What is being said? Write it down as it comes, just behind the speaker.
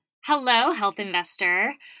Hello, health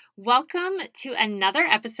investor. Welcome to another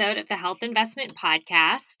episode of the Health Investment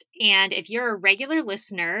Podcast. And if you're a regular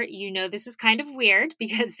listener, you know this is kind of weird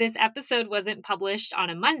because this episode wasn't published on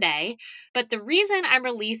a Monday. But the reason I'm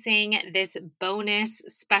releasing this bonus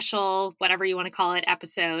special, whatever you want to call it,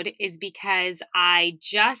 episode is because I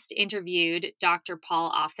just interviewed Dr.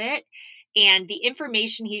 Paul Offit. And the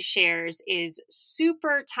information he shares is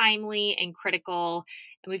super timely and critical.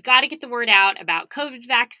 And we've got to get the word out about COVID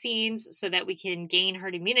vaccines so that we can gain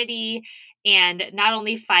herd immunity and not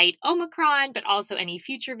only fight Omicron, but also any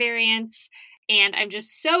future variants. And I'm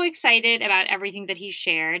just so excited about everything that he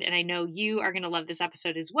shared. And I know you are going to love this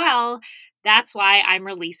episode as well. That's why I'm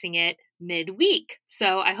releasing it midweek.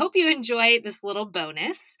 So I hope you enjoy this little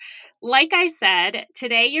bonus. Like I said,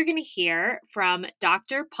 today you're going to hear from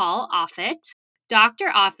Dr. Paul Offit.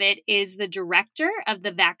 Dr. Offit is the director of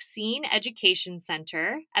the Vaccine Education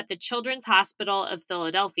Center at the Children's Hospital of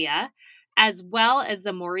Philadelphia, as well as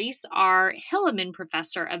the Maurice R. Hilleman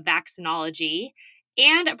Professor of Vaccinology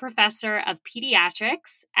and a professor of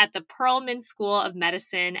pediatrics at the Perelman School of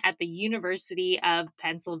Medicine at the University of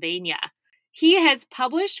Pennsylvania. He has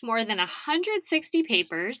published more than 160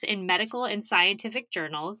 papers in medical and scientific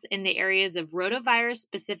journals in the areas of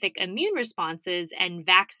rotavirus-specific immune responses and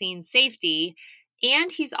vaccine safety,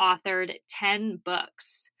 and he's authored 10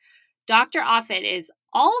 books. Dr. Offit is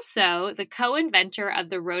also the co-inventor of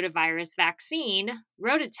the rotavirus vaccine,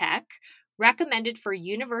 RotaTeq, recommended for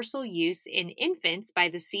universal use in infants by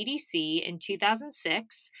the CDC in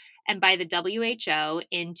 2006 and by the WHO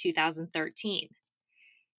in 2013.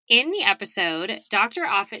 In the episode, Dr.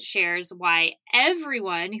 Offit shares why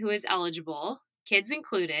everyone who is eligible, kids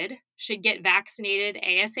included, should get vaccinated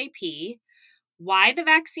ASAP, why the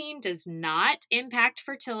vaccine does not impact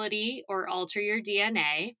fertility or alter your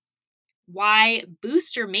DNA, why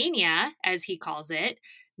booster mania, as he calls it,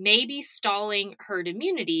 may be stalling herd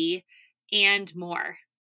immunity, and more.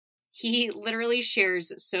 He literally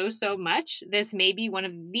shares so much. This may be one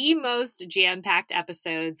of the most jam-packed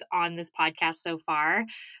episodes on this podcast so far.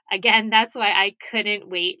 Again, that's why I couldn't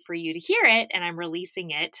wait for you to hear it, and I'm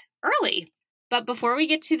releasing it early. But before we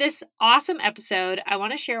get to this awesome episode, I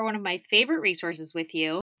want to share one of my favorite resources with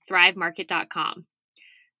you, thrivemarket.com.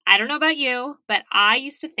 I don't know about you, but I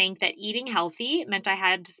used to think that eating healthy meant I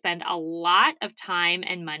had to spend a lot of time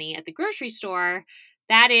and money at the grocery store.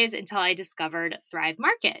 That is until I discovered Thrive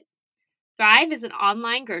Market. Thrive is an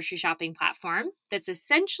online grocery shopping platform that's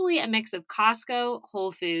essentially a mix of Costco,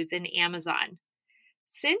 Whole Foods, and Amazon.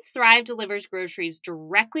 Since Thrive delivers groceries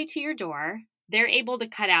directly to your door, they're able to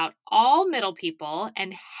cut out all middle people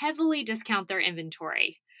and heavily discount their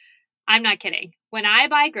inventory. I'm not kidding. When I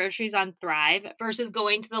buy groceries on Thrive versus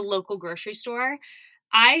going to the local grocery store,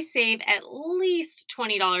 I save at least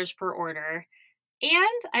 $20 per order,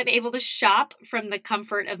 and I'm able to shop from the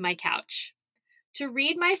comfort of my couch. To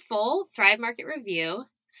read my full Thrive Market review,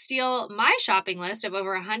 steal my shopping list of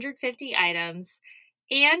over 150 items,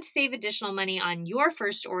 and save additional money on your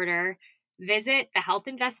first order, visit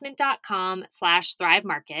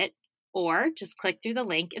thehealthinvestment.com/thrivemarket or just click through the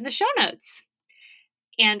link in the show notes.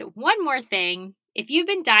 And one more thing, if you've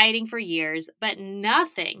been dieting for years, but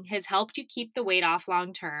nothing has helped you keep the weight off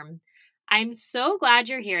long term, I'm so glad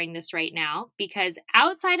you're hearing this right now because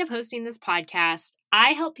outside of hosting this podcast,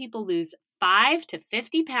 I help people lose 5 to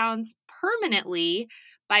 50 pounds permanently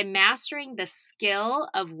by mastering the skill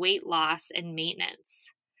of weight loss and maintenance.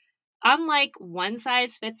 Unlike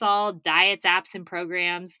one-size-fits-all diets, apps, and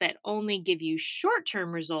programs that only give you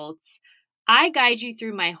short-term results, I guide you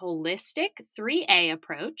through my holistic 3A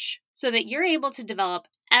approach so that you're able to develop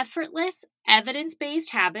effortless, evidence-based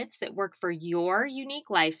habits that work for your unique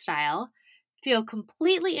lifestyle, feel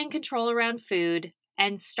completely in control around food,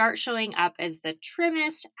 and start showing up as the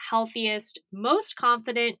trimmest, healthiest, most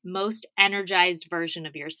confident, most energized version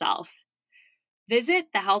of yourself. Visit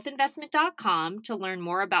thehealthinvestment.com to learn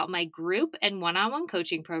more about my group and one-on-one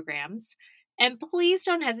coaching programs. And please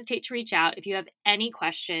don't hesitate to reach out if you have any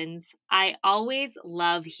questions. I always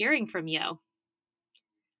love hearing from you.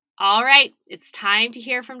 All right, it's time to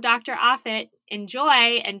hear from Dr. Offit.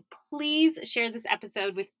 Enjoy, and please share this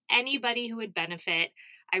episode with anybody who would benefit.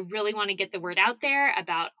 I really want to get the word out there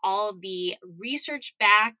about all of the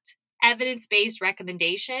research-backed, evidence-based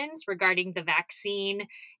recommendations regarding the vaccine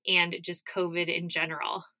and just COVID in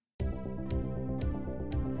general.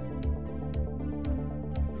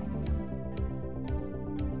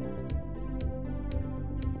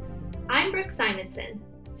 I'm Brooke Simonson,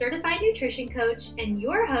 certified nutrition coach and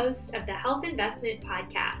your host of the Health Investment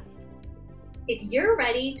Podcast. If you're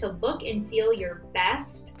ready to look and feel your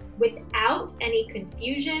best without any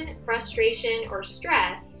confusion, frustration, or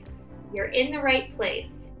stress, you're in the right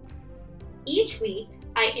place. Each week,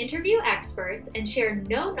 I interview experts and share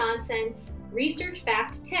no-nonsense,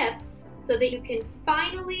 research-backed tips so that you can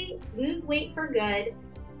finally lose weight for good,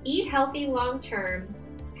 eat healthy long-term,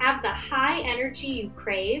 have the high energy you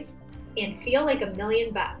crave, and feel like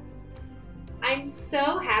 $1,000,000. I'm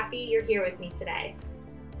so happy you're here with me today.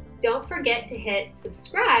 Don't forget to hit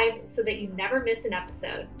subscribe so that you never miss an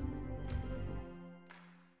episode.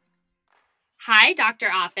 Hi, Dr.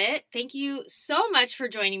 Offit. Thank you so much for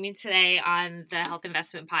joining me today on the Health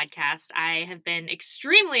Investment Podcast. I have been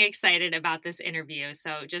extremely excited about this interview,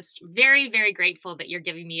 so just very, very grateful that you're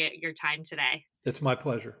giving me your time today. It's my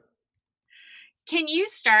pleasure. Can you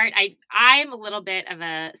start? I'm a little bit of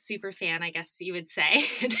a super fan, I guess you would say.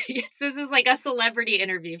 This is like a celebrity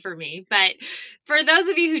interview for me. But for those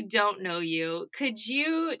of you who don't know you, could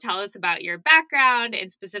you tell us about your background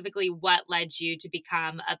and specifically what led you to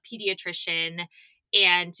become a pediatrician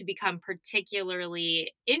and to become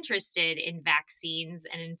particularly interested in vaccines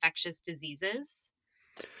and infectious diseases?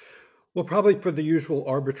 Well, probably for the usual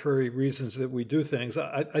arbitrary reasons that we do things.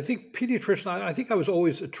 I think pediatrician. I think I was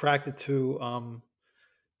always attracted to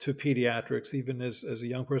pediatrics, even as a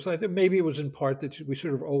young person. I think maybe it was in part that we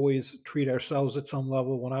sort of always treat ourselves at some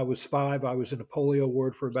level. When I was 5, I was in a polio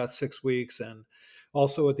ward for about 6 weeks, and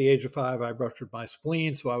also at the age of 5, I ruptured my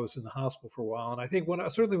spleen, so I was in the hospital for a while. And I think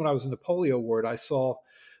certainly when I was in the polio ward, I saw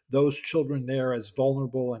those children there as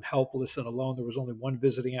vulnerable and helpless and alone. There was only one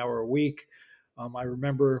visiting hour a week. I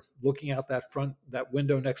remember looking out that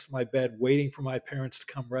window next to my bed, waiting for my parents to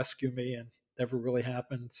come rescue me, and never really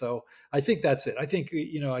happened. So I think that's it. I think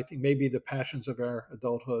maybe the passions of our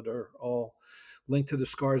adulthood are all linked to the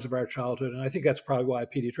scars of our childhood, and I think that's probably why a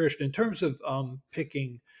pediatrician. In terms of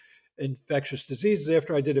picking infectious diseases,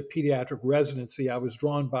 after I did a pediatric residency, I was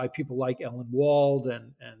drawn by people like Ellen Wald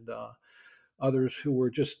and others who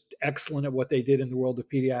were just excellent at what they did in the world of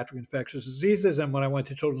pediatric infectious diseases. And when I went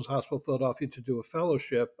to Children's Hospital of Philadelphia to do a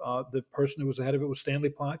fellowship, the person who was the head of it was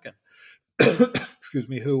Stanley Plotkin, excuse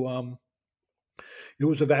me, who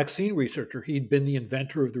was a vaccine researcher. He'd been the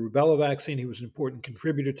inventor of the rubella vaccine. He was an important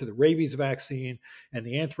contributor to the rabies vaccine and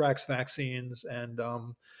the anthrax vaccines. And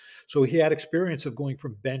so he had experience of going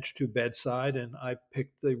from bench to bedside. And I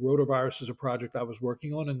picked the rotavirus as a project I was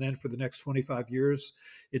working on. And then for the next 25 years,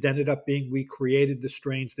 it ended up being we created the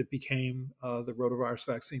strains that became the rotavirus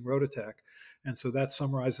vaccine, Rotatech. And so that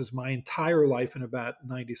summarizes my entire life in about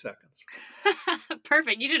 90 seconds.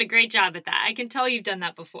 Perfect. You did a great job at that. I can tell you've done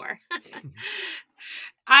that before.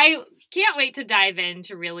 I can't wait to dive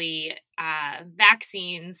into really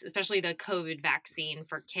vaccines, especially the COVID vaccine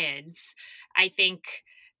for kids. I think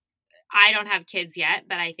I don't have kids yet,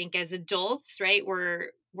 but I think as adults, right,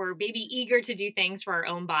 we're maybe eager to do things for our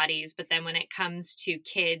own bodies, but then when it comes to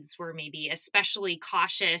kids, we're maybe especially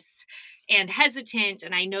cautious and hesitant.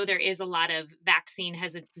 And I know there is a lot of vaccine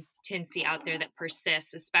hesitancy out there that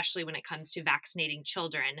persists, especially when it comes to vaccinating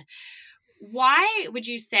children. Why would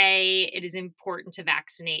you say it is important to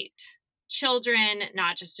vaccinate children,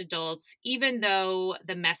 not just adults, even though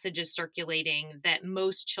the message is circulating that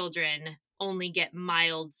most children only get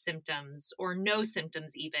mild symptoms or no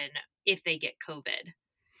symptoms even if they get COVID?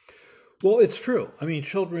 Well, it's true. I mean,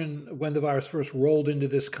 children, when the virus first rolled into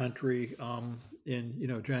this country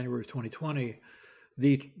in January of 2020,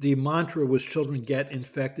 the mantra was children get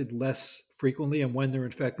infected less frequently, and when they're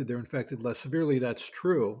infected less severely. That's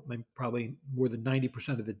true. I mean, probably more than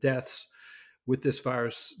 90% of the deaths with this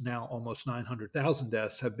virus, now almost 900,000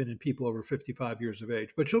 deaths, have been in people over 55 years of age.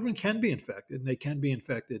 But children can be infected, and they can be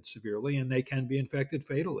infected severely, and they can be infected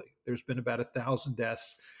fatally. There's been about 1,000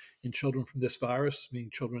 deaths in children from this virus,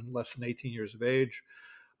 meaning children less than 18 years of age.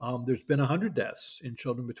 There's been 100 deaths in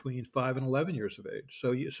children between 5 and 11 years of age.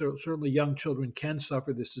 So certainly young children can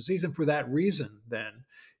suffer this disease. And for that reason, then,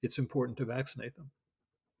 it's important to vaccinate them.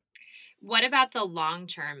 What about the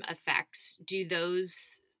long-term effects? Do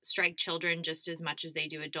those strike children just as much as they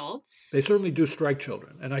do adults? They certainly do strike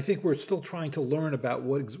children. And I think we're still trying to learn about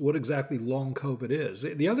what exactly long COVID is.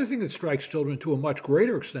 The other thing that strikes children to a much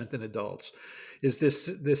greater extent than adults is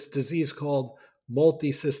this disease called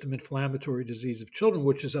multi-system inflammatory disease of children,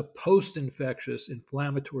 which is a post-infectious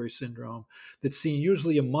inflammatory syndrome that's seen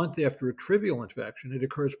usually a month after a trivial infection. It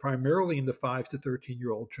occurs primarily in the 5 to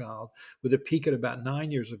 13-year-old child with a peak at about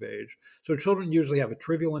 9 years of age. So children usually have a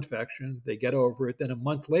trivial infection, they get over it, then a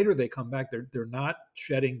month later they come back, they're not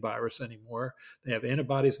shedding virus anymore. They have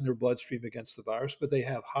antibodies in their bloodstream against the virus, but they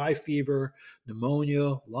have high fever,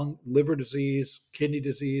 pneumonia, liver disease, kidney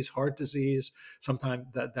disease, heart disease. Sometimes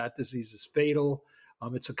that disease is fatal.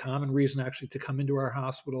 It's a common reason actually to come into our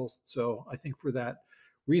hospitals. So I think for that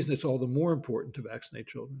reason, it's all the more important to vaccinate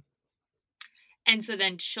children. And so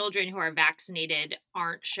then children who are vaccinated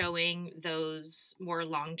aren't showing those more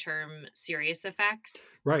long-term serious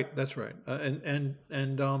effects? Right, that's right.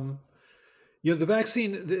 The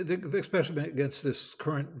vaccine, especially against this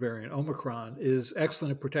current variant, Omicron, is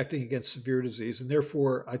excellent at protecting against severe disease, and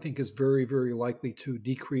therefore, I think is very, very likely to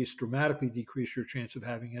dramatically decrease your chance of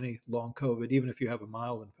having any long COVID, even if you have a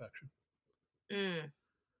mild infection. Mm.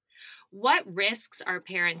 What risks are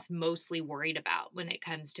parents mostly worried about when it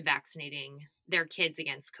comes to vaccinating their kids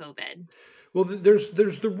against COVID? Well, there's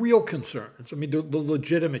the real concerns. I mean, the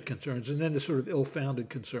legitimate concerns, and then the sort of ill-founded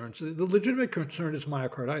concerns. The legitimate concern is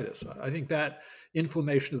myocarditis. I think that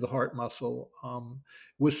inflammation of the heart muscle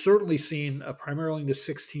was certainly seen primarily in the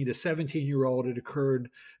 16 to 17-year-old. It occurred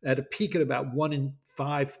at a peak at about 1 in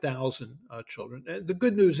 5,000 children. And the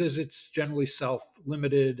good news is it's generally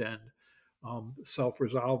self-limited and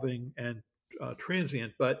self-resolving and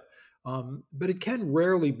transient, but it can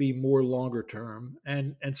rarely be more longer term,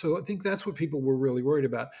 and so I think that's what people were really worried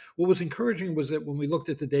about. What was encouraging was that when we looked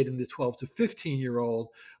at the data in the 12 to 15-year-old,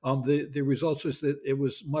 the results was that it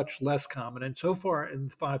was much less common, and so far in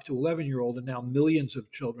 5 to 11-year-old, and now millions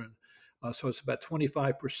of children. So it's about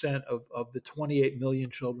 25% of the 28 million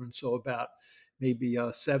children. So about maybe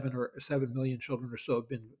 7 million children or so have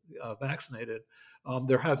been vaccinated.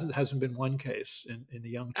 There hasn't been one case in a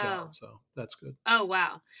young child, Oh, so that's good. oh,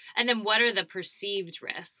 wow. And then what are the perceived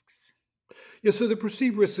risks? Yeah, so the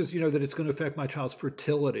perceived risk is, that it's going to affect my child's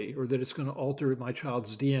fertility or that it's going to alter my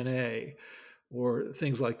child's DNA or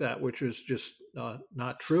things like that, which is just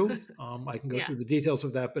not true. I can go Yeah. through the details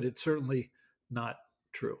of that, but it's certainly not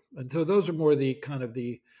true. And so those are more the kind of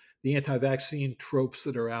the anti-vaccine tropes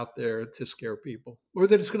that are out there to scare people, or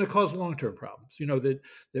that it's going to cause long-term problems.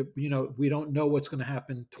 That we don't know what's going to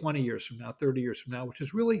happen 20 years from now, 30 years from now, which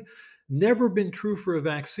has really never been true for a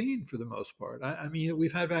vaccine for the most part. I mean,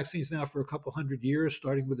 we've had vaccines now for a couple hundred years,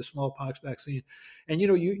 starting with the smallpox vaccine, and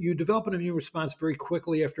you develop an immune response very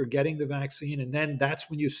quickly after getting the vaccine, and then that's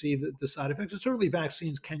when you see the side effects. And certainly,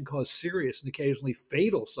 vaccines can cause serious and occasionally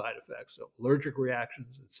fatal side effects, so allergic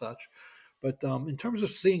reactions and such. But in terms of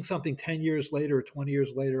seeing something 10 years later or 20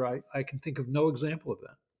 years later, I can think of no example of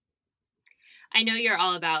that. I know you're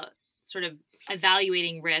all about sort of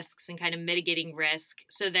evaluating risks and kind of mitigating risk.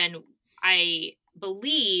 So then I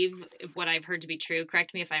believe what I've heard to be true,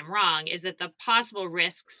 correct me if I'm wrong, is that the possible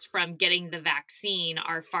risks from getting the vaccine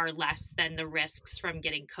are far less than the risks from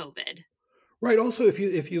getting COVID. Right. Also, if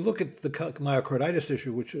you look at the myocarditis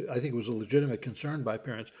issue, which I think was a legitimate concern by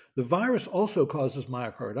parents, the virus also causes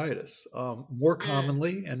myocarditis more Mm,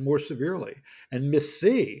 commonly and more severely. And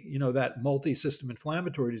MIS-C, that multi-system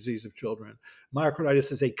inflammatory disease of children,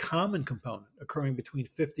 myocarditis is a common component occurring between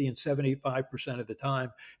 50 and 75% of the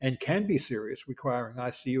time and can be serious, requiring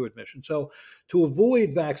ICU admission. So, to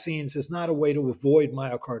avoid vaccines is not a way to avoid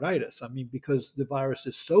myocarditis. I mean, because the virus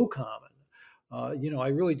is so common. I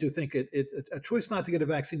really do think a choice not to get a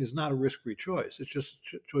vaccine is not a risk-free choice. It's just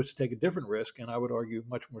a choice to take a different risk, and I would argue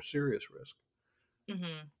much more serious risk.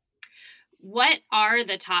 hmm What are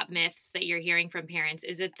the top myths that you're hearing from parents?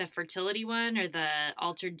 Is it the fertility one or the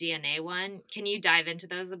altered DNA one? Can you dive into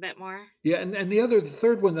those a bit more? Yeah, and the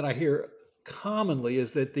third one that I hear commonly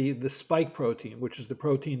is that the spike protein, which is the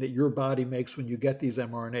protein that your body makes when you get these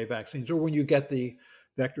mRNA vaccines or when you get the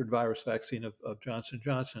vectored virus vaccine of Johnson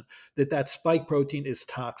Johnson, that spike protein is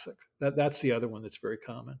toxic. That's the other one that's very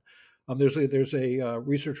common. There's a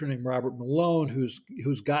researcher named Robert Malone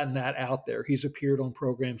who's gotten that out there. He's appeared on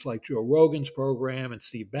programs like Joe Rogan's program and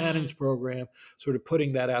Steve Bannon's Mm, program, sort of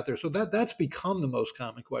putting that out there. So that's become the most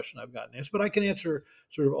common question I've gotten asked. But I can answer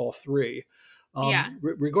sort of all three. yeah.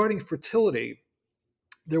 Regarding fertility,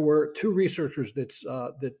 there were two researchers that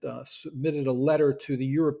submitted a letter to the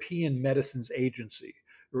European Medicines Agency,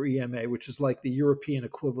 or EMA, which is like the European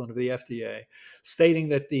equivalent of the FDA, stating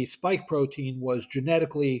that the spike protein was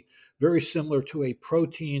genetically very similar to a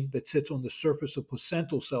protein that sits on the surface of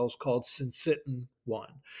placental cells called syncytin 1.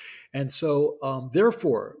 And so,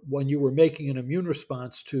 therefore, when you were making an immune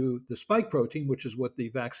response to the spike protein, which is what the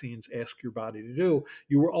vaccines ask your body to do,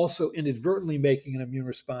 you were also inadvertently making an immune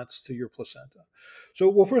response to your placenta. So,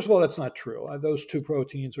 well, first of all, that's not true. Those two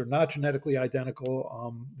proteins are not genetically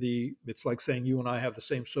identical. It's like saying you and I have the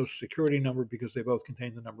same social security number because they both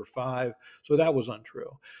contain the number 5. So that was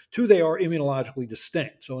untrue. Two, they are immunologically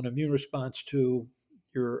distinct. So an immune response to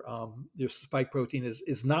your spike protein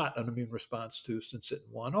is not an immune response to syncytin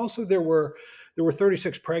 1. Also, there were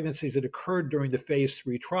 36 pregnancies that occurred during the phase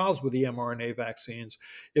 3 trials with the mRNA vaccines.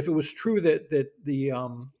 If it was true that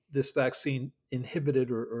this vaccine inhibited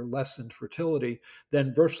or lessened fertility,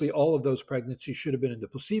 then virtually all of those pregnancies should have been in the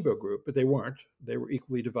placebo group, but they weren't. They were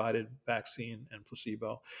equally divided, vaccine and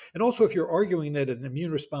placebo. And also, if you're arguing that an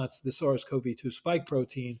immune response to the SARS-CoV-2 spike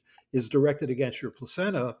protein is directed against your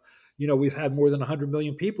placenta, we've had more than 100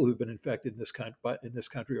 million people who've been infected in this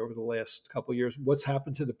country over the last couple of years. What's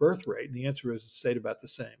happened to the birth rate? And the answer is it stayed about the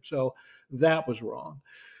same. So that was wrong.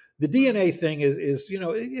 The DNA thing is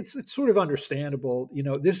it's sort of understandable.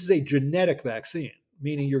 This is a genetic vaccine,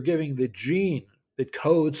 meaning you're giving the gene that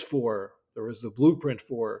codes for, or is the blueprint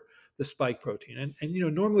for, the spike protein. And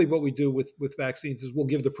normally what we do with vaccines is we'll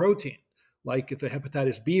give the protein. Like if the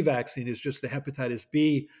hepatitis B vaccine is just the hepatitis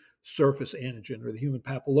B surface antigen, or the human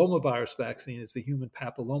papillomavirus vaccine is the human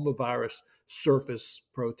papillomavirus surface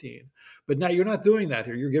protein. But now you're not doing that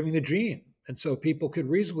here. You're giving the gene. And so people could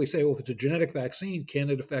reasonably say, well, if it's a genetic vaccine, can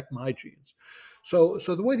it affect my genes? So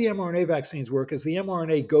the way the mRNA vaccines work is the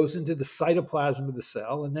mRNA goes into the cytoplasm of the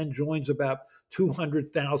cell and then joins about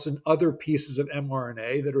 200,000 other pieces of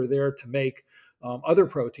mRNA that are there to make other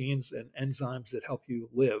proteins and enzymes that help you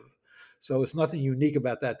live. So it's nothing unique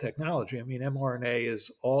about that technology. I mean, mRNA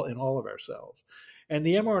is in all of our cells. And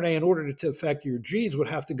the mRNA, in order to affect your genes, would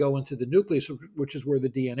have to go into the nucleus, which is where the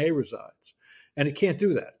DNA resides. And it can't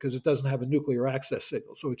do that because it doesn't have a nuclear access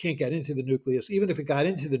signal. So it can't get into the nucleus. Even if it got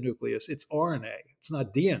into the nucleus, it's RNA. It's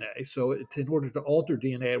not DNA. So in order to alter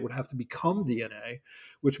DNA, it would have to become DNA,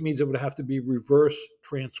 which means it would have to be reverse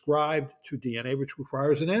transcribed to DNA, which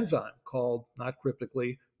requires an enzyme called, not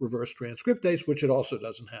cryptically, reverse transcriptase, which it also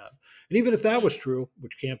doesn't have. And even if that was true,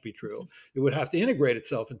 which can't be true, it would have to integrate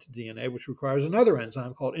itself into DNA, which requires another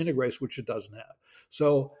enzyme called integrase, which it doesn't have.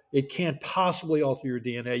 So it can't possibly alter your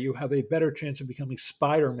DNA. You have a better chance of becoming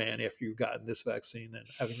Spider-Man after you've gotten this vaccine than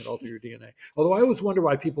having it alter your DNA. Although I always wonder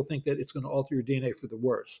why people think that it's going to alter your DNA for the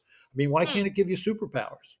worse. I mean, why can't it give you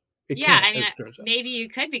superpowers? It can't, I mean, as it turns out. maybe you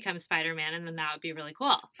could become Spider-Man, and then that would be really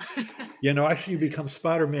cool. Actually, you become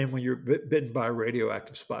Spider-Man when you're bitten by a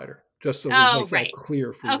radioactive spider. Just so we make that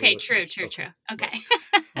clear for your true. listeners. Okay.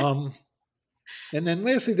 Right. And then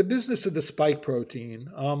lastly, the business of the spike protein.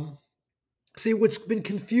 See, what's been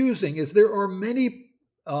confusing is there are many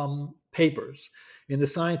papers in the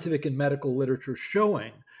scientific and medical literature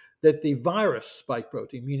showing that the virus spike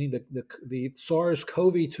protein, meaning the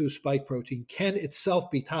SARS-CoV-2 spike protein, can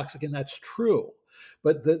itself be toxic, and that's true.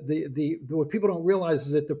 But what people don't realize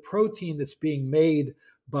is that the protein that's being made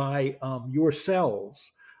by your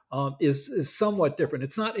cells is somewhat different.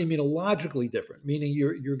 It's not immunologically different, meaning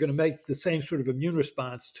you're going to make the same sort of immune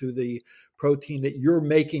response to the protein that you're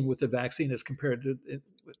making with the vaccine as compared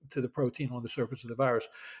to the protein on the surface of the virus.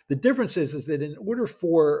 The difference is that in order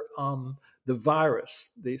for the virus,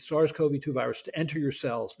 the SARS-CoV-2 virus, to enter your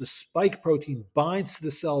cells, the spike protein binds to the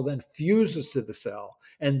cell, then fuses to the cell,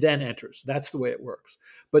 and then enters. That's the way it works.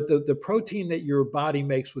 But the protein that your body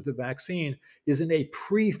makes with the vaccine is in a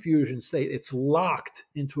pre-fusion state. It's locked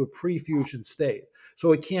into a pre-fusion state.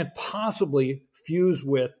 So it can't possibly fuse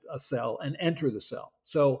with a cell and enter the cell.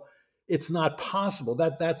 So it's not possible.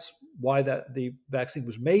 That's why the vaccine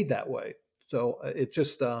was made that way. So it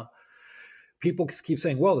just people keep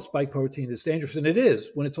saying, well, the spike protein is dangerous, and it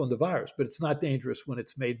is when it's on the virus, but it's not dangerous when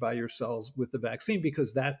it's made by your cells with the vaccine,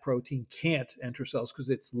 because that protein can't enter cells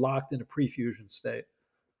because it's locked in a pre-fusion state.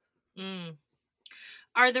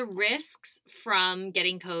 Are the risks from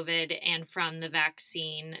getting COVID and from the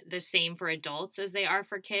vaccine the same for adults as they are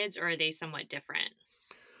for kids, or are they somewhat different?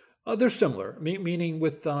 They're similar, meaning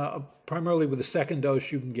with primarily with the second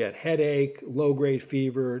dose, you can get headache, low-grade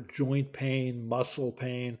fever, joint pain, muscle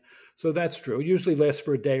pain. So that's true. It usually lasts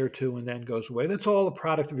for a day or two and then goes away. That's all a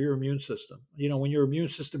product of your immune system. When your immune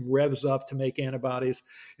system revs up to make antibodies,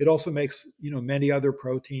 it also makes, many other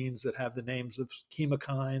proteins that have the names of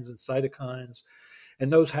chemokines and cytokines,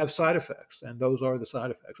 and those have side effects, and those are the side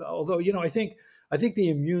effects. Although, I think the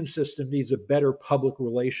immune system needs a better public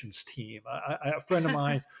relations team. A friend of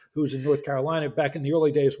mine who's in North Carolina, back in the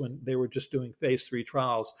early days when they were just doing phase 3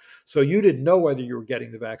 trials, so you didn't know whether you were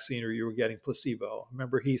getting the vaccine or you were getting placebo.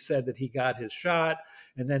 Remember, he said that he got his shot,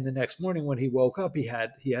 and then the next morning when he woke up, he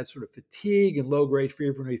had sort of fatigue and low-grade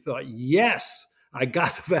fever, and he thought, yes, I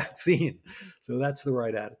got the vaccine. So that's the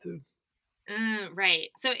right attitude. Right.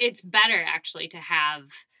 So it's better actually to have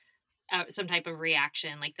some type of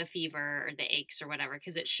reaction like the fever or the aches or whatever,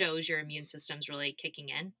 because it shows your immune system's really kicking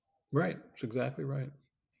in. Right. That's exactly right.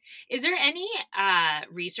 Is there any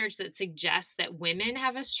research that suggests that women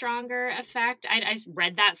have a stronger effect? I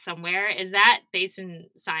read that somewhere. Is that based in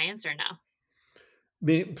science or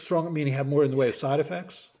no? Stronger meaning have more in the way of side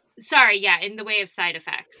effects? Sorry, yeah, in the way of side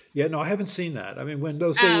effects. Yeah, no, I haven't seen that. I mean, when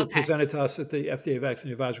those data Oh, were okay. presented to us at the FDA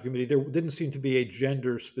Vaccine Advisory Committee, there didn't seem to be a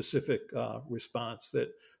gender specific response that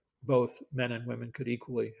both men and women could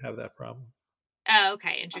equally have that problem. Oh,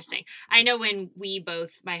 okay, interesting. I know when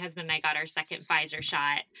my husband and I got our second Pfizer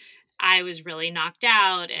shot, I was really knocked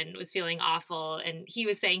out and was feeling awful, and he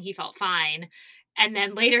was saying he felt fine. And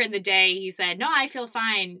then later in the day, he said, "No, I feel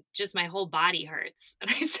fine, just my whole body hurts."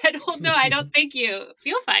 And I said, "Well, no, I don't think you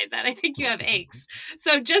feel fine then. I think you have aches."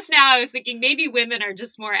 So just now I was thinking maybe women are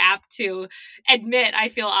just more apt to admit I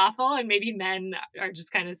feel awful, and maybe men are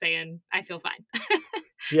just kind of saying I feel fine.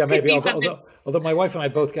 Yeah, Could maybe. be something. Although my wife and I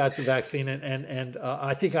both got the vaccine, and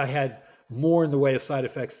I think I had more in the way of side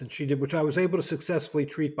effects than she did, which I was able to successfully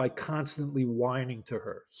treat by constantly whining to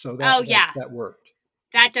her. So Oh, yeah. that worked.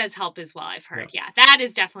 Yeah, That does help as well, I've yeah, heard. Yeah, that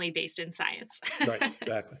is definitely based in science. right,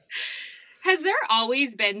 exactly. Has there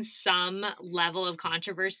always been some level of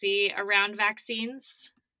controversy around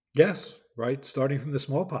vaccines? Yes, right. Starting from the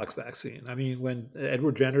smallpox vaccine. I mean, when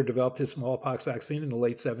Edward Jenner developed his smallpox vaccine in the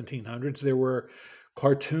late 1700s, there were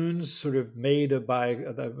cartoons sort of made by,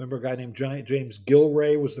 I remember a guy named James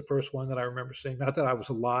Gilray was the first one that I remember seeing. Not that I was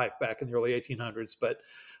alive back in the early 1800s, but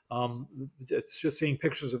it's just seeing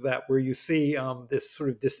pictures of that where you see this sort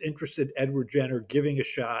of disinterested Edward Jenner giving a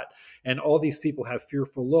shot, and all these people have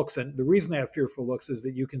fearful looks. And the reason they have fearful looks is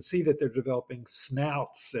that you can see that they're developing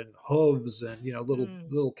snouts and hooves, and Mm,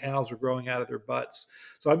 little cows are growing out of their butts.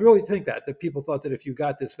 So I really think that people thought that if you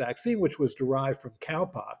got this vaccine, which was derived from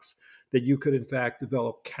cowpox, that you could in fact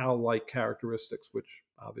develop cow-like characteristics, which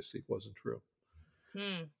obviously wasn't true.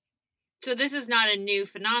 mm. So this is not a new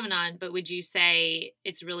phenomenon, but would you say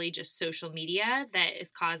it's really just social media that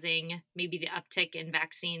is causing maybe the uptick in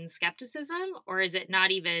vaccine skepticism, or is it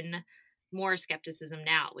not even more skepticism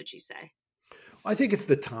now, would you say? I think it's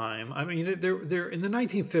the time. I mean, there in the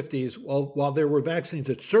 1950s, while there were vaccines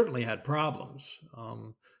that certainly had problems.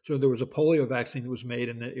 So there was a polio vaccine that was made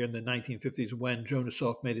in the 1950s when Jonas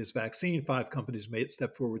Salk made his vaccine. Five companies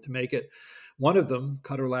stepped forward to make it. One of them,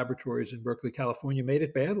 Cutter Laboratories in Berkeley, California, made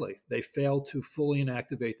it badly. They failed to fully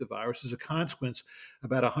inactivate the virus. As a consequence,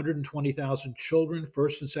 about 120,000 children,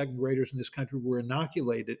 first and second graders in this country, were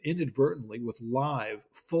inoculated inadvertently with live,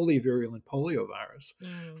 fully virulent polio virus.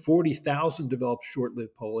 Mm, 40,000 developed short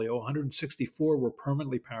lived polio, 164 were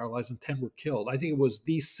permanently paralyzed, and 10 were killed. I think it was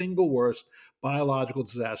the single worst biological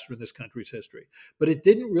disaster in this country's history. But it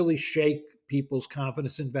didn't really shake people's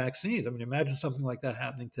confidence in vaccines. I mean, imagine something like that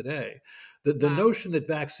happening today. The wow. notion that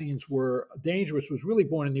vaccines were dangerous was really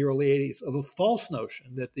born in the early 80s of a false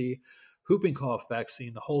notion that the whooping cough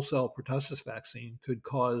vaccine, the wholesale pertussis vaccine, could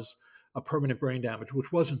cause a permanent brain damage,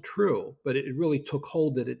 which wasn't true, but it really took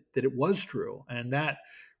hold that it was true, and that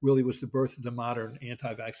really was the birth of the modern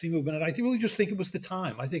anti-vaccine movement. And I really just think it was the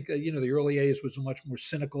time. I think the early '80s was a much more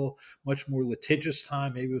cynical, much more litigious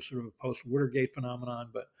time. Maybe it was sort of a post-Watergate phenomenon,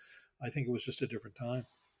 but I think it was just a different time.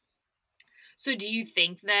 So do you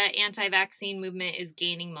think the anti-vaccine movement is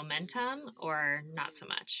gaining momentum or not so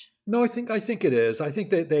much? No, I think it is. I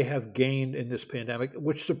think that they have gained in this pandemic,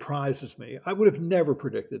 which surprises me. I would have never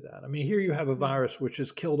predicted that. I mean, here you have a Mm, virus which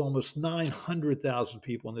has killed almost 900,000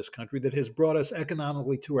 people in this country, that has brought us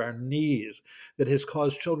economically to our knees, that has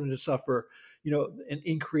caused children to suffer, an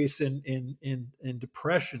increase in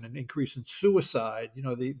depression, an increase in suicide.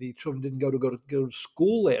 The children didn't go to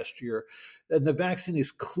school last year, and the vaccine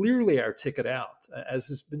is clearly our ticket out, as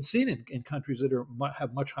has been seen in countries that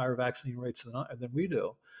have much higher vaccine rates than we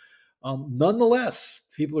do. Nonetheless,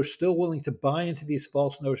 people are still willing to buy into these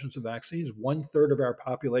false notions of vaccines. One third of our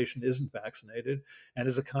population isn't vaccinated. And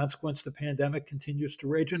as a consequence, the pandemic continues to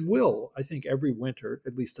rage and will, I think, every winter,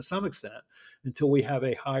 at least to some extent, until we have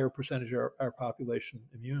a higher percentage of our population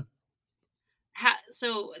immune.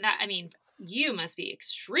 so that I mean, you must be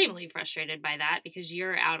extremely frustrated by that because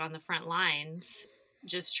you're out on the front lines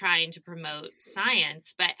just trying to promote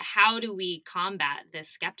science. But how do we combat this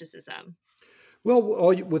skepticism? Well,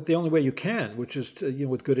 with the only way you can, which is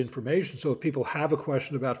with good information. So if people have a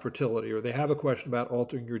question about fertility, or they have a question about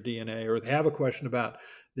altering your DNA, or they have a question about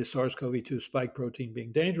the SARS-CoV-2 spike protein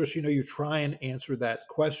being dangerous, you try and answer that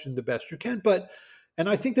question the best you can. And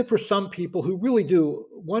I think that for some people who really do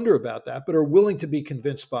wonder about that, but are willing to be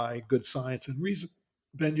convinced by good science and reason,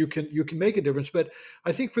 then you can make a difference. But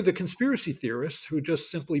I think for the conspiracy theorists who just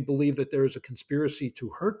simply believe that there is a conspiracy to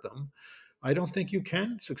hurt them, I don't think you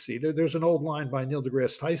can succeed. There's an old line by Neil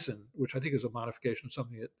deGrasse Tyson, which I think is a modification of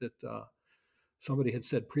something that somebody had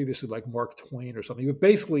said previously, like Mark Twain or something. But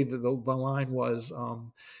basically, the line was,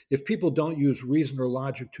 if people don't use reason or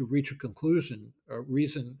logic to reach a conclusion,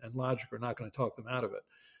 reason and logic are not going to talk them out of it.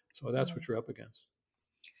 So that's Mm. what you're up against.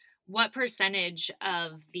 What percentage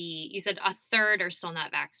of you said a third are still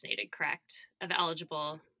not vaccinated, correct? Of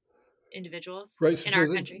eligible individuals Right. in our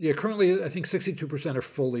So, country? yeah, currently I think 62% are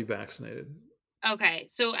fully vaccinated. Okay.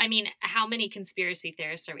 So, I mean, how many conspiracy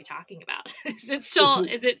theorists are we talking about? So, so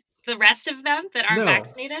Is it the rest of them that aren't no,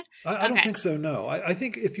 vaccinated? I don't Okay. think so. No, I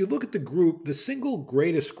think if you look at the group, the single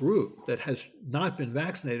greatest group that has not been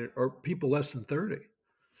vaccinated are people less than 30.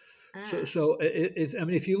 So, Ah, I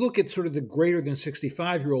mean, if you look at sort of the greater than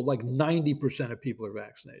 65-year-old, like 90% of people are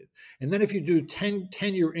vaccinated. And then if you do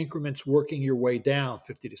 10-year increments working your way down,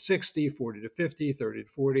 50 to 60, 40 to 50, 30 to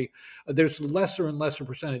 40, there's lesser and lesser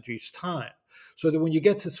percentage each time. So that when you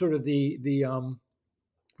get to sort of the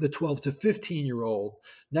 12 to 15-year-old,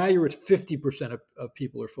 now you're at 50% of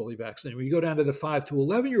people are fully vaccinated. When you go down to the 5 to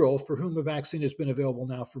 11-year-old, for whom a vaccine has been available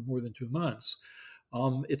now for more than 2 months,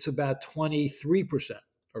 it's about 23%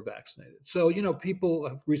 are vaccinated. So, people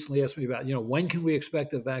have recently asked me about, when can we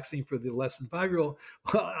expect a vaccine for the less than 5-year-old?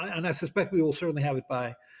 Well, and I suspect we will certainly have it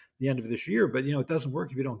by the end of this year, but, it doesn't work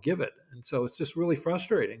if you don't give it. And so it's just really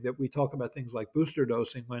frustrating that we talk about things like booster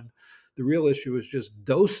dosing when the real issue is just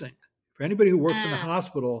dosing. For anybody who works in a ah.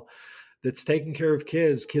 hospital that's taking care of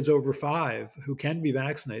kids over 5 who can be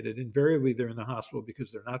vaccinated, invariably they're in the hospital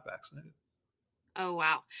because they're not vaccinated. Oh,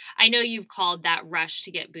 wow. I know you've called that rush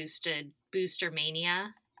to get boosted booster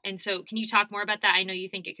mania. And so, can you talk more about that? I know you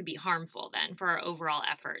think it could be harmful then for our overall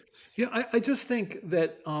efforts. Yeah, I just think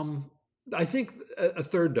that I think a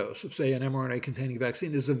third dose of, say, an mRNA containing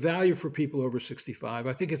vaccine is a value for people over 65.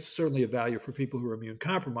 I think it's certainly a value for people who are immune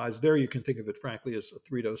compromised. There, you can think of it, frankly, as a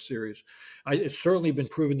 3-dose series. It's certainly been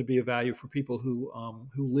proven to be a value for people who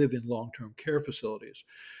live in long-term care facilities.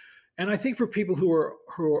 And I think for people who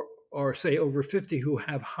are say over 50 who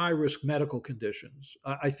have high risk medical conditions,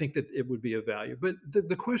 I think that it would be a value. But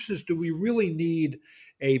the question is, do we really need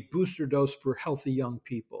a booster dose for healthy young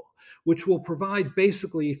people, which will provide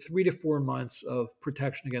basically 3 to 4 months of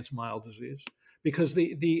protection against mild disease? Because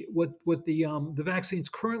the vaccines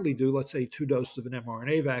currently do, let's say 2 doses of an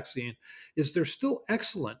mRNA vaccine, is they're still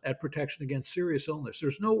excellent at protection against serious illness.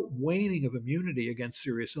 There's no waning of immunity against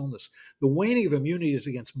serious illness. The waning of immunity is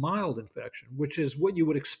against mild infection, which is what you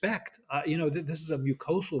would expect. This is a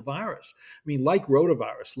mucosal virus. I mean, like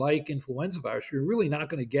rotavirus, like influenza virus, you're really not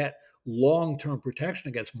going to get long-term protection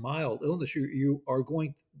against mild illness. You are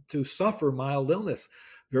going to suffer mild illness,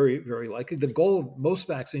 very, very likely. The goal of most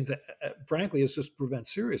vaccines, frankly, is just prevent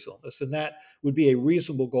serious illness. And that would be a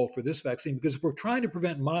reasonable goal for this vaccine, because if we're trying to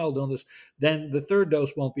prevent mild illness, then the third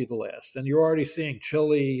dose won't be the last. And you're already seeing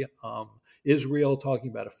Chile, Israel talking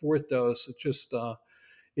about a fourth dose.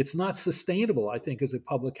 It's not sustainable, I think, as a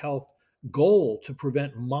public health goal to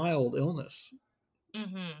prevent mild illness.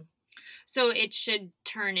 Hmm. So, it should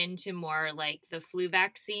turn into more like the flu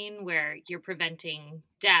vaccine where you're preventing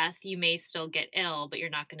death. You may still get ill, but you're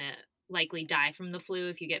not going to likely die from the flu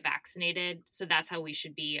if you get vaccinated. So, that's how we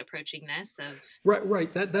should be approaching this of, Right,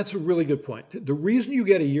 right. That's a really good point. The reason you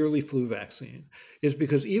get a yearly flu vaccine is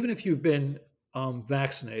because even if you've been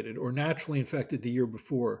vaccinated or naturally infected the year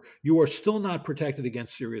before, you are still not protected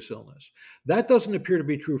against serious illness. That doesn't appear to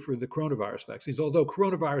be true for the coronavirus vaccines, although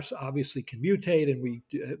coronavirus obviously can mutate, and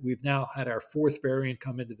we've now had our fourth variant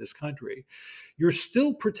come into this country. You're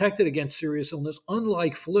still protected against serious illness,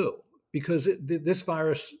 unlike flu, because this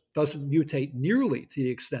virus doesn't mutate nearly to the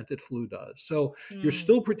extent that flu does. So you're mm,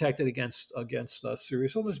 still protected against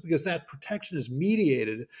serious illness, because that protection is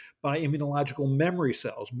mediated by immunological memory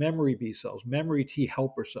cells, memory B cells, memory T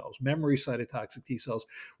helper cells, memory cytotoxic T cells,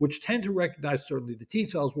 which tend to recognize, certainly the T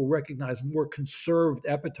cells will recognize more conserved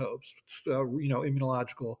epitopes,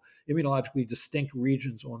 immunologically distinct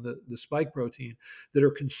regions on the spike protein that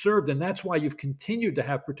are conserved. And that's why you've continued to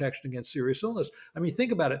have protection against serious illness. I mean,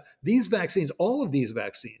 think about it. These vaccines, all of these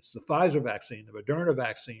vaccines, the Pfizer vaccine, the Moderna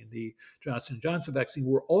vaccine, the Johnson & Johnson vaccine,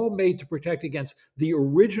 were all made to protect against the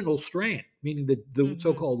original strain, meaning the hmm.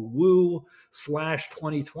 so-called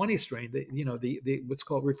Wu/2020 strain, what's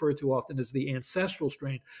called, referred to often as the ancestral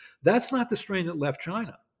strain. That's not the strain that left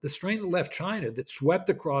China. The strain that left China, that swept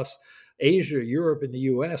across Asia, Europe, and the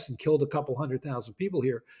US and killed a couple 100,000 people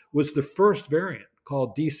here, was the first variant,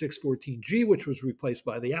 called D614G, which was replaced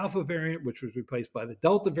by the Alpha variant, which was replaced by the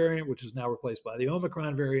Delta variant, which is now replaced by the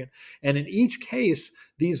Omicron variant. And in each case,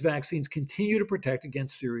 these vaccines continue to protect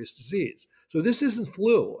against serious disease. So this isn't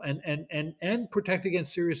flu, and protect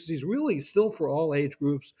against serious disease really still for all age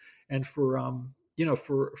groups, and for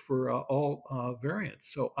for all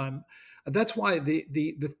variants. So that's why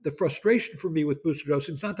the frustration for me with booster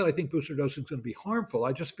dosing is not that I think booster dosing is going to be harmful.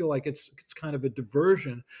 I just feel like it's kind of a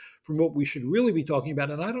diversion from what we should really be talking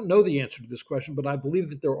about. And I don't know the answer to this question, but I believe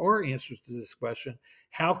that there are answers to this question.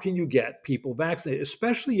 How can you get people vaccinated,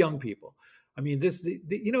 especially young people? I mean,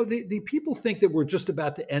 the people think that we're just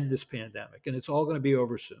about to end this pandemic and it's all going to be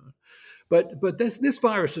over soon. But this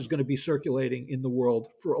virus is going to be circulating in the world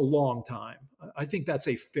for a long time. I think that's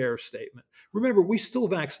a fair statement. Remember, we still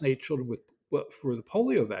vaccinate children for the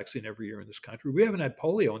polio vaccine every year in this country. We haven't had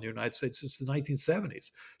polio in the United States since the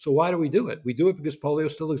 1970s. So why do we do it? We do it because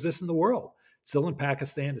polio still exists in the world. It's still in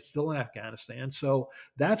Pakistan, it's still in Afghanistan. So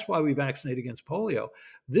that's why we vaccinate against polio.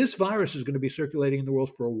 This virus is going to be circulating in the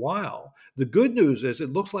world for a while. The good news is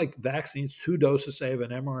it looks like vaccines, 2 doses, say, of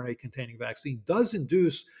an mRNA containing vaccine, does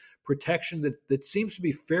induce protection that seems to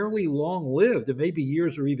be fairly long lived, and maybe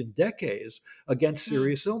years or even decades, against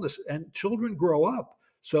serious illness. And children grow up.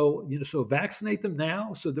 So vaccinate them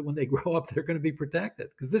now so that when they grow up, they're going to be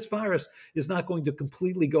protected, because this virus is not going to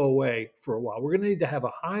completely go away for a while. We're going to need to have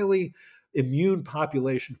a highly immune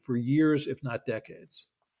population for years, if not decades.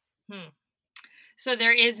 So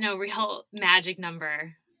there is no real magic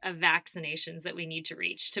number of vaccinations that we need to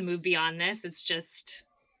reach to move beyond this. It's just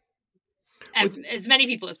as many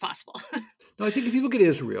people as possible. No, I think if you look at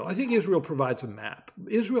Israel, I think Israel provides a map.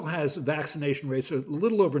 Israel has vaccination rates a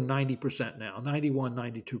little over 90% now, 91,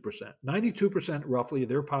 92%. 92% roughly of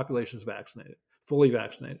their population is vaccinated, fully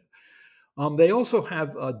vaccinated. They also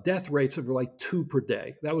have death rates of like 2 per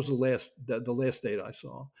day. That was the last data I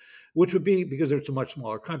saw, which would be, because it's a much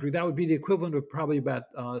smaller country, that would be the equivalent of probably about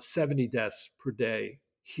 70 deaths per day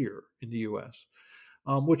here in the U.S.,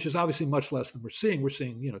 which is obviously much less than we're seeing. We're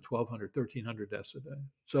seeing 1,200, 1,300 deaths a day.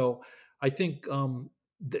 So I think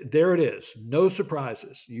there it is. No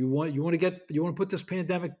surprises. You want to put this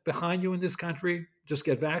pandemic behind you in this country, just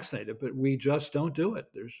get vaccinated. But we just don't do it.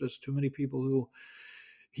 There's just too many people who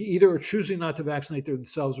either are choosing not to vaccinate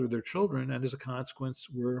themselves or their children, and as a consequence,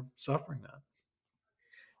 we're suffering that.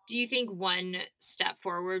 Do you think one step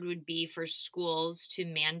forward would be for schools to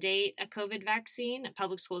mandate a COVID vaccine,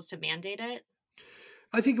 public schools to mandate it?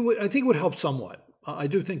 I think it would help somewhat. I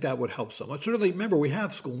do think that would help somewhat. Certainly, remember, we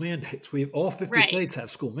have school mandates. We have all 50 states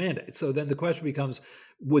have school mandates. So then the question becomes,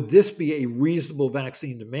 would this be a reasonable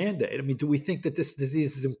vaccine to mandate? I mean, do we think that this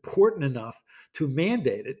disease is important enough to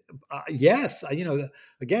mandate it? Yes.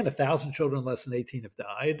 Again, 1,000 children less than 18 have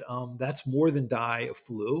died. That's more than die of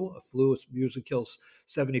flu. A flu usually kills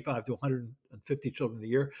 75 to 150 children a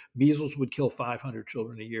year. Measles would kill 500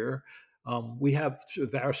 children a year. We have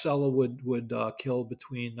varicella would kill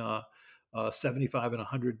between 75 and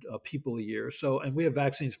 100 people a year. So, and we have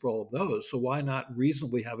vaccines for all of those. So why not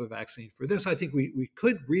reasonably have a vaccine for this? I think we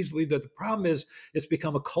could reasonably. The problem is it's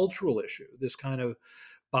become a cultural issue. This kind of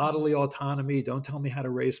bodily autonomy. Don't tell me how to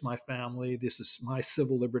raise my family. This is my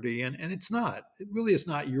civil liberty. And it's not. It really is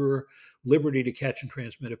not your liberty to catch and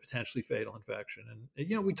transmit a potentially fatal infection.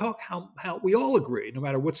 And we talk how we all agree, no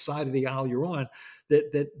matter which side of the aisle you're on,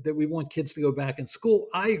 that we want kids to go back in school.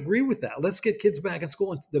 I agree with that. Let's get kids back in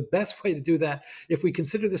school. And the best way to do that, if we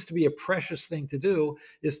consider this to be a precious thing to do,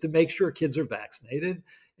 is to make sure kids are vaccinated.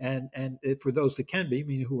 And for those that can be,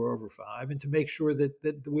 meaning who are over 5, and to make sure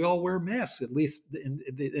that we all wear masks, at least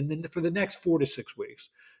for the next 4 to 6 weeks,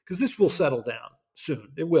 because this will settle down soon.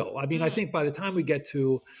 It will. I mean, I think by the time we get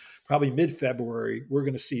to probably mid-February, we're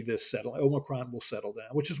going to see this settle. Omicron will settle down,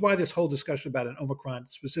 which is why this whole discussion about an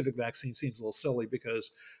Omicron-specific vaccine seems a little silly, because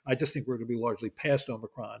I just think we're going to be largely past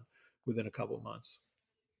Omicron within a couple of months.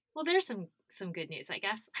 Well, there's some good news, I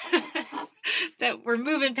guess, that we're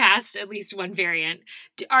moving past at least one variant.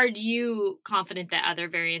 Are you confident that other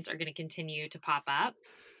variants are going to continue to pop up?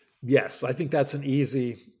 Yes, I think that's an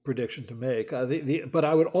easy prediction to make. But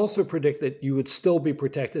I would also predict that you would still be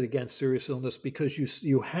protected against serious illness because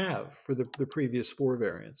you have for the previous 4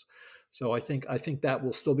 variants. So I think that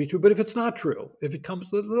will still be true. But if it's not true, if it comes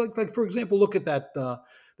like for example, look at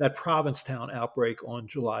that Provincetown outbreak on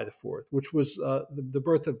July the 4th, which was the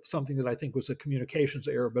birth of something that I think was a communications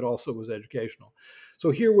error, but also was educational.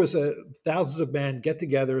 So here was thousands of men get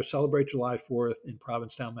together, celebrate July 4th in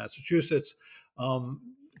Provincetown, Massachusetts.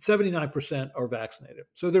 79% are vaccinated.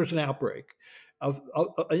 So there's an outbreak.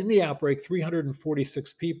 In the outbreak,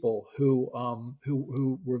 346 people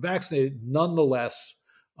who were vaccinated nonetheless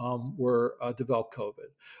developed COVID.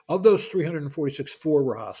 Of those 346, 4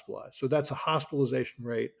 were hospitalized. So that's a hospitalization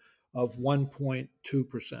rate of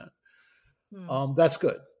 1.2%. That's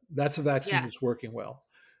good. That's a vaccine that's working well.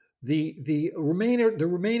 The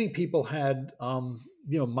remaining people had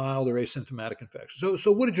mild or asymptomatic infection.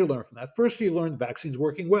 So what did you learn from that? First, you learned the vaccine's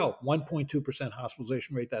working well. 1.2%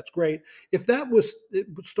 hospitalization rate, that's great. If that was it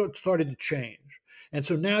started to change, and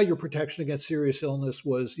so now your protection against serious illness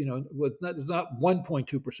was not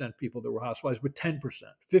 1.2% people that were hospitalized, but 10%,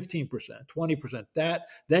 15%, 20%.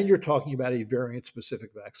 Then you're talking about a variant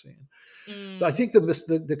specific vaccine. So I Mm. think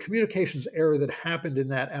the communications error that happened in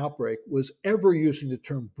that outbreak was ever using the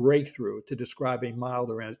term breakthrough to describe a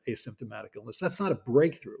mild or asymptomatic illness. That's not a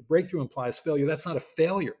breakthrough. Breakthrough implies failure. That's not a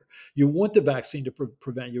failure. You want the vaccine to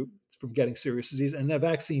prevent you from getting serious disease, and the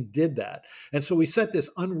vaccine did that. And so we set this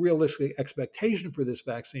unrealistic expectation for this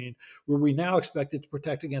vaccine, where we now expect it to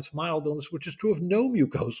protect against mild illness, which is true of no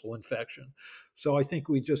mucosal infection. So I think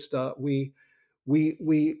we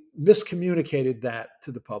miscommunicated that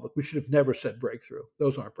to the public. We should have never said breakthrough.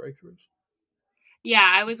 Those aren't breakthroughs. Yeah,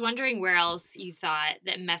 I was wondering where else you thought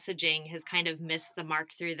that messaging has kind of missed the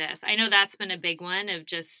mark through this. I know that's been a big one of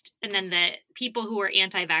just, and then the people who are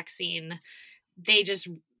anti vaccine, they just,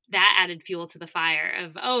 that added fuel to the fire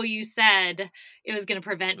of, oh, you said it was going to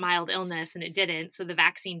prevent mild illness and it didn't. So the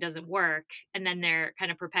vaccine doesn't work. And then they're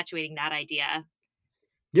kind of perpetuating that idea.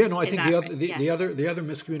 Yeah, no, I Is think that the right? other Yeah. the other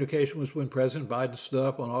miscommunication was when President Biden stood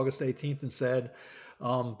up on August 18th and said,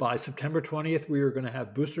 by September 20th, we are going to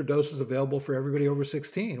have booster doses available for everybody over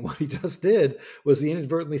 16. What he just did was he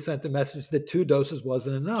inadvertently sent the message that 2 doses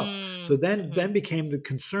wasn't enough. So Mm-hmm. then became the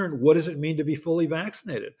concern: what does it mean to be fully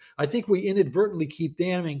vaccinated? I think we inadvertently keep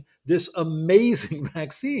damning this amazing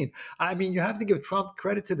vaccine. I mean, you have to give Trump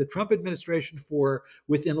credit to the Trump administration for,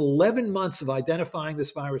 within 11 months of identifying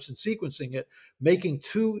this virus and sequencing it, making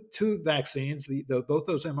two vaccines, both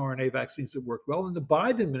those mRNA vaccines that worked well, and the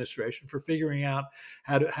Biden administration for figuring out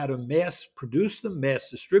how to mass produce them, mass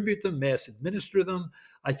distribute them, mass administer them.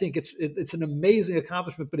 I think it's an amazing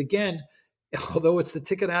accomplishment. But again, although it's the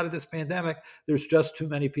ticket out of this pandemic, there's just too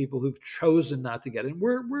many people who've chosen not to get it. And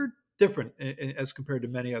we're different as compared to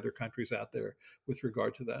many other countries out there with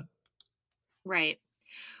regard to that. Right.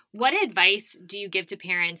 What advice do you give to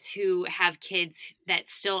parents who have kids that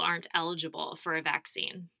still aren't eligible for a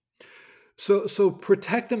vaccine? So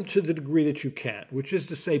protect them to the degree that you can, which is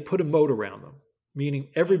to say, put a moat around them, meaning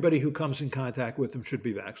everybody who comes in contact with them should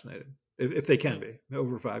be vaccinated, if they can Mm. be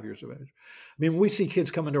over 5 years of age. I mean, we see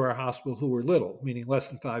kids come into our hospital who are little, meaning less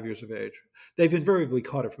than 5 years of age. They've invariably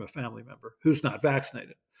caught it from a family member who's not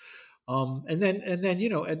vaccinated. And then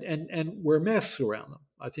and wear masks around them.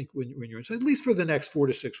 I think when you're inside, at least for the next 4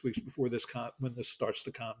 to 6 weeks before when this starts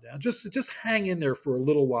to calm down, just hang in there for a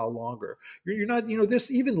little while longer. You're not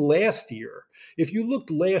this even last year. If you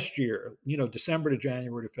looked last year, December to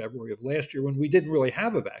January to February of last year, when we didn't really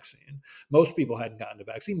have a vaccine, most people hadn't gotten a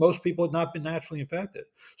vaccine. Most people had not been naturally infected.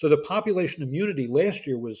 So the population immunity last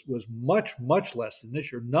year was much less than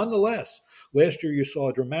this year. Nonetheless, last year you saw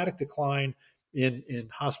a dramatic decline in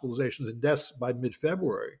hospitalizations and deaths by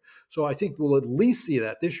mid-February. So I think we'll at least see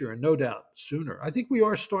that this year, and no doubt sooner. I think we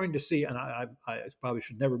are starting to see, and I probably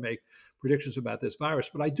should never make predictions about this virus,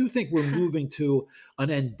 but I do think we're moving to an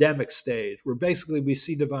endemic stage where basically we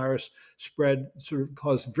see the virus spread, sort of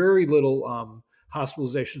cause very little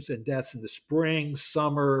hospitalizations and deaths in the spring,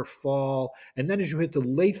 summer, fall. And then as you hit the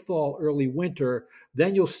late fall, early winter,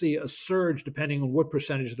 then you'll see a surge depending on what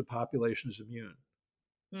percentage of the population is immune.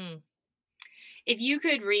 Mm. If you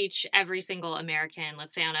could reach every single American,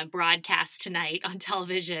 let's say on a broadcast tonight on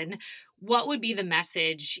television, what would be the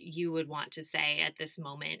message you would want to say at this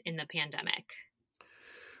moment in the pandemic?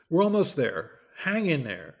 We're almost there. Hang in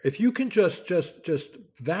there. If you can just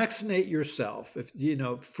vaccinate yourself, if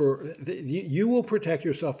you will protect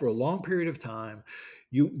yourself for a long period of time.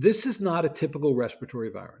 This is not a typical respiratory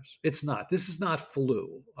virus. It's not. This is not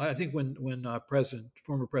flu. I think when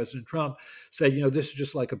former President Trump said, this is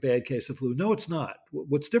just like a bad case of flu. No, it's not.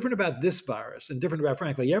 What's different about this virus, and different about,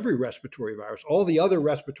 frankly, every respiratory virus, all the other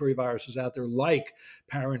respiratory viruses out there, like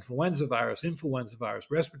parainfluenza virus, influenza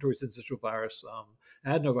virus, respiratory syncytial virus,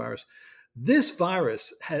 adenovirus. This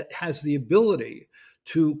virus has the ability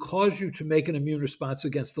to cause you to make an immune response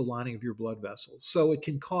against the lining of your blood vessels. So it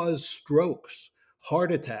can cause strokes,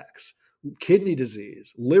 heart attacks, kidney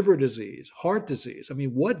disease, liver disease, heart disease. I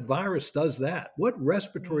mean, what virus does that? What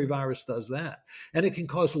respiratory Mm. virus does that? And it can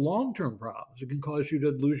cause long-term problems. It can cause you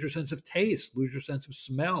to lose your sense of taste, lose your sense of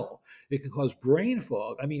smell. It can cause brain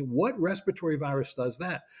fog. I mean, what respiratory virus does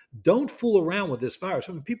that? Don't fool around with this virus.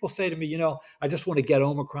 I mean, people say to me, I just want to get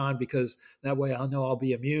Omicron because that way I'll know I'll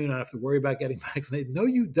be immune. I don't have to worry about getting vaccinated. No,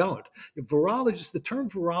 you don't. The term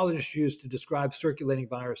virologists use to describe circulating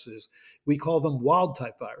viruses, we call them wild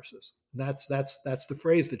type viruses. That's the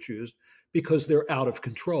phrase that's used because they're out of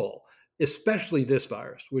control. especially this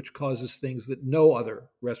virus, which causes things that no other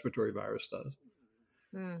respiratory virus does.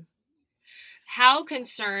 Mm. How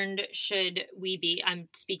concerned should we be? I'm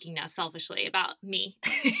speaking now selfishly about me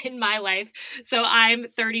in my life. So I'm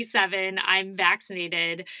 37. I'm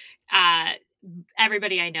vaccinated. Uh,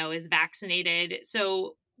 Everybody I know is vaccinated.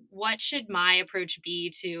 So what should my approach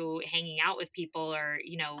be to hanging out with people, or,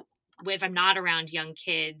 if I'm not around young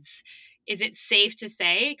kids? Is it safe to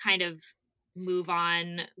say kind of move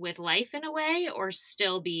on with life in a way, or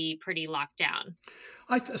still be pretty locked down?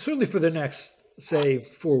 Certainly for the next, say,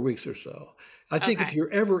 4 weeks or so. I think if Okay.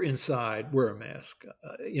 you're ever inside, wear a mask.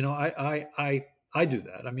 I do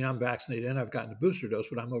that. I mean, I'm vaccinated and I've gotten a booster dose,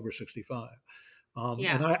 but I'm over 65. And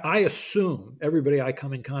Yeah. I assume everybody I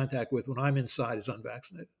come in contact with when I'm inside is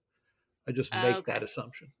unvaccinated. I just make that Okay.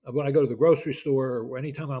 assumption. When I go to the grocery store or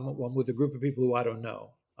anytime I'm with a group of people who I don't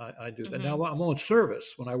know, I do that. Now Hmm. I'm on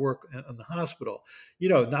service when I work in the hospital.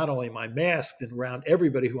 Not only am I masked and around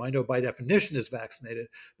everybody who I know by definition is vaccinated,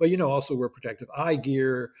 but also wear protective eye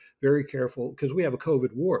gear, very careful because we have a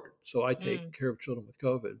COVID ward. So I take Mm. care of children with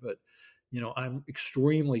COVID, but I'm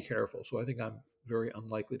extremely careful. So I think I'm very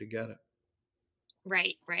unlikely to get it.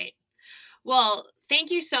 Right, right. Well,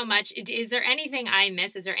 thank you so much. Is there anything I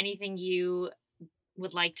miss? Is there anything you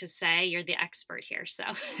would like to say? You're the expert here, so.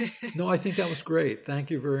 No, I think that was great.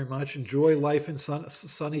 Thank you very much. Enjoy life in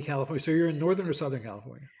sunny California. So you're in Northern or Southern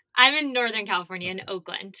California? I'm in Northern California in That's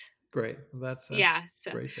Oakland. great. That's Yeah,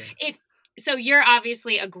 so great there. if so you're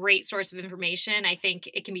obviously a great source of information. I think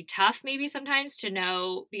it can be tough maybe sometimes to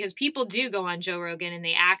know, because people do go on Joe Rogan and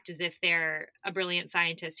they act as if they're a brilliant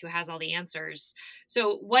scientist who has all the answers.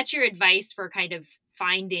 So what's your advice for kind of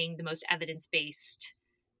finding the most evidence-based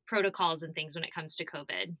protocols and things when it comes to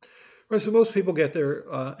COVID? Right, so most people get their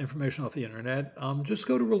information off the internet. Just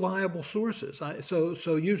go to reliable sources.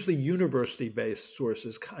 So usually university-based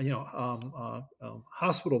sources,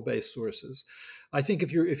 hospital-based sources. I think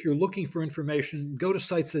if you're looking for information, go to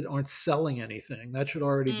sites that aren't selling anything. That should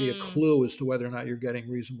already be a Mm, clue as to whether or not you're getting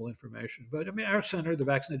reasonable information. But I mean, our center, the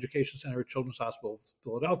Vaccine Education Center at Children's Hospital of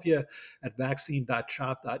Philadelphia, at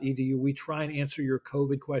vaccine.chop.edu, we try and answer your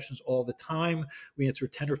COVID questions all the time. We answer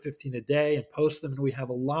 10 or 15 a day and post them, and we have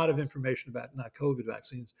a lot of information about not COVID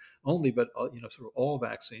vaccines only, but sort of all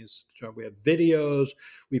vaccines. We have videos.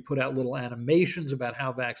 We put out little animations about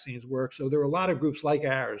how vaccines work. So there are a lot of groups like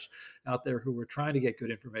ours out there who are trying to get good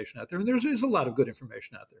information out there, and there's a lot of good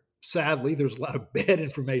information out there. Sadly, there's a lot of bad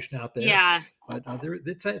information out there, yeah. but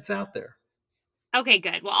it's out there. Okay,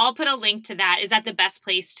 good. Well, I'll put a link to that. Is that the best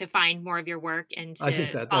place to find more of your work and I think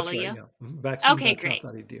to that's follow right. you? Yeah, Okay, great.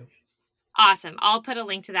 vaccine.chop.edu. Awesome. I'll put a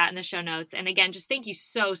link to that in the show notes. And again, just thank you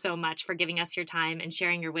so, so much for giving us your time and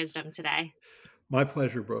sharing your wisdom today. My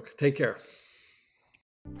pleasure, Brooke. Take care.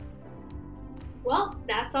 Well,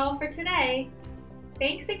 that's all for today.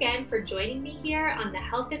 Thanks again for joining me here on the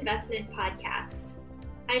Health Investment Podcast.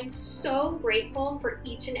 I'm so grateful for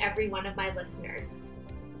each and every one of my listeners.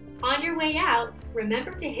 On your way out,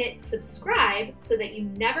 remember to hit subscribe so that you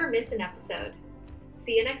never miss an episode.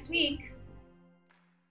 See you next week.